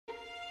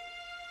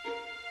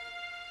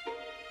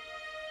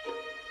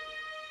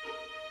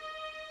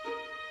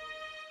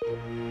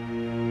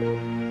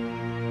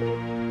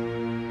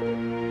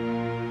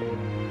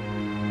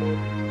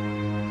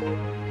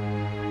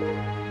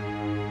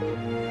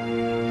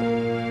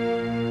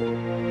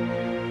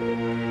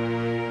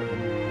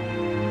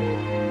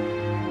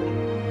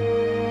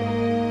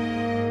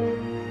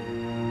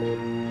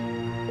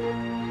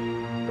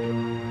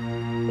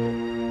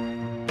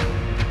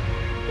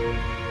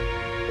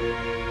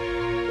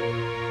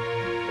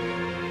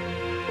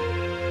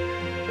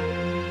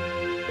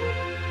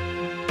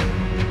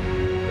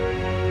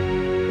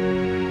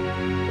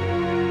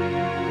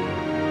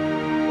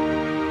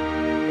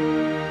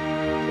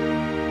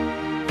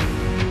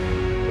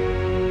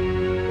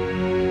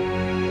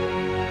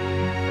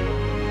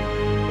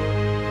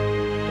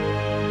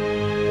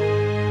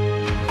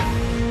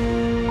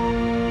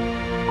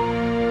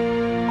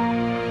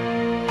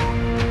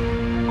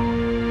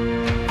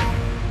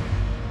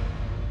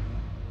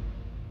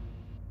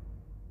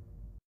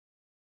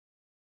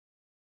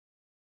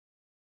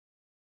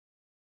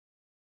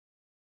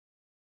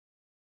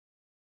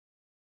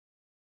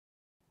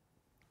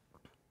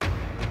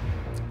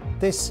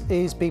This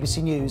is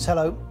BBC News.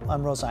 Hello,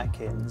 I'm Ros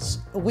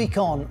Atkins. A week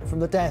on from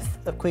the death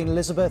of Queen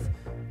Elizabeth,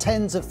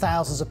 tens of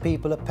thousands of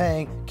people are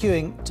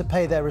queuing to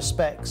pay their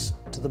respects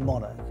to the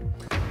monarch.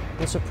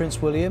 Also,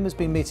 Prince William has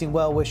been meeting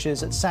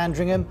well-wishers at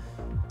Sandringham,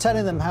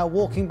 telling them how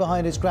walking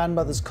behind his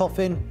grandmother's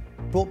coffin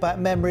brought back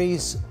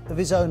memories of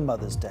his own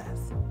mother's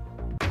death.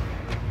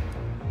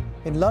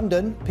 In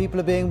London, people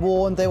are being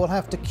warned they will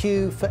have to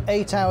queue for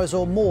 8 hours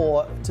or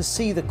more to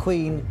see the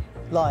Queen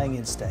lying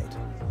in state.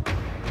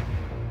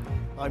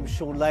 I'm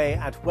Sean Lowe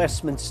at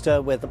Westminster,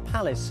 where the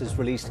palace has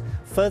released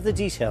further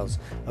details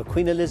of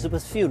Queen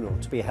Elizabeth's funeral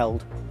to be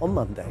held on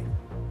Monday.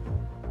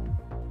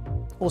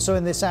 Also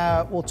in this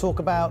hour, we'll talk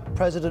about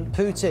President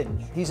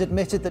Putin. He's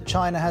admitted that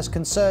China has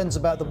concerns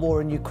about the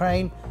war in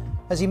Ukraine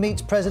as he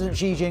meets President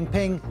Xi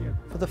Jinping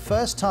for the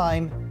first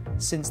time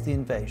since the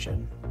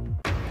invasion.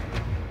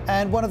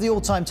 And one of the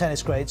all-time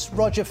tennis greats,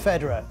 Roger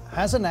Federer,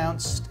 has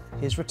announced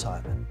his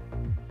retirement.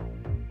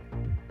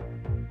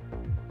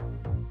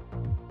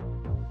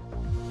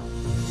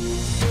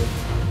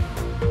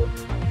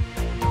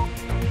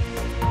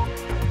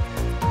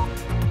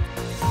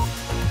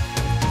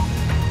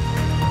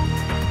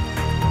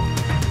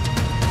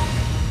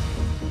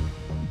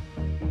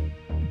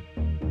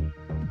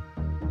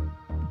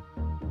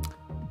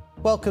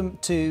 Welcome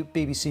to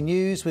BBC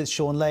News with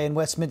Sean Lowe in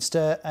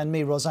Westminster and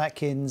me, Ros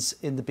Atkins,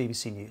 in the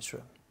BBC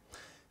Newsroom.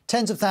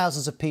 Tens of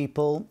thousands of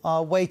people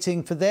are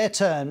waiting for their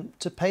turn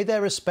to pay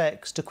their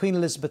respects to Queen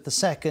Elizabeth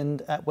II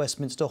at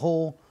Westminster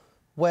Hall,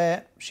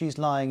 where she's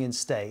lying in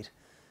state.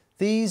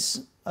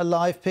 These are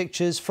live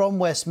pictures from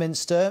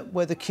Westminster,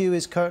 where the queue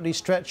is currently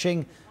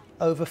stretching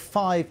over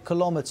 5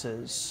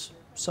 kilometres.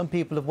 Some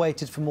people have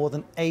waited for more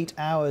than 8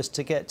 hours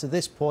to get to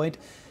this point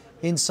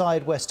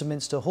inside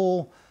Westminster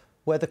Hall,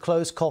 where the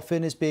closed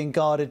coffin is being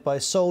guarded by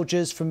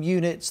soldiers from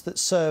units that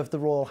serve the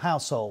royal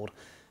household.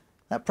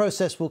 That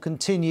process will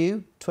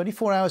continue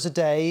 24 hours a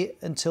day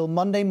until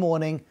Monday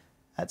morning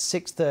at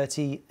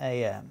 6:30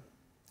 a.m.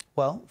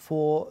 Well,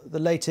 for the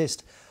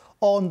latest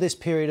on this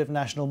period of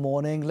national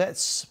mourning,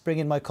 let's bring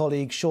in my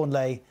colleague Sean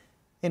Lowe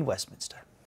in Westminster.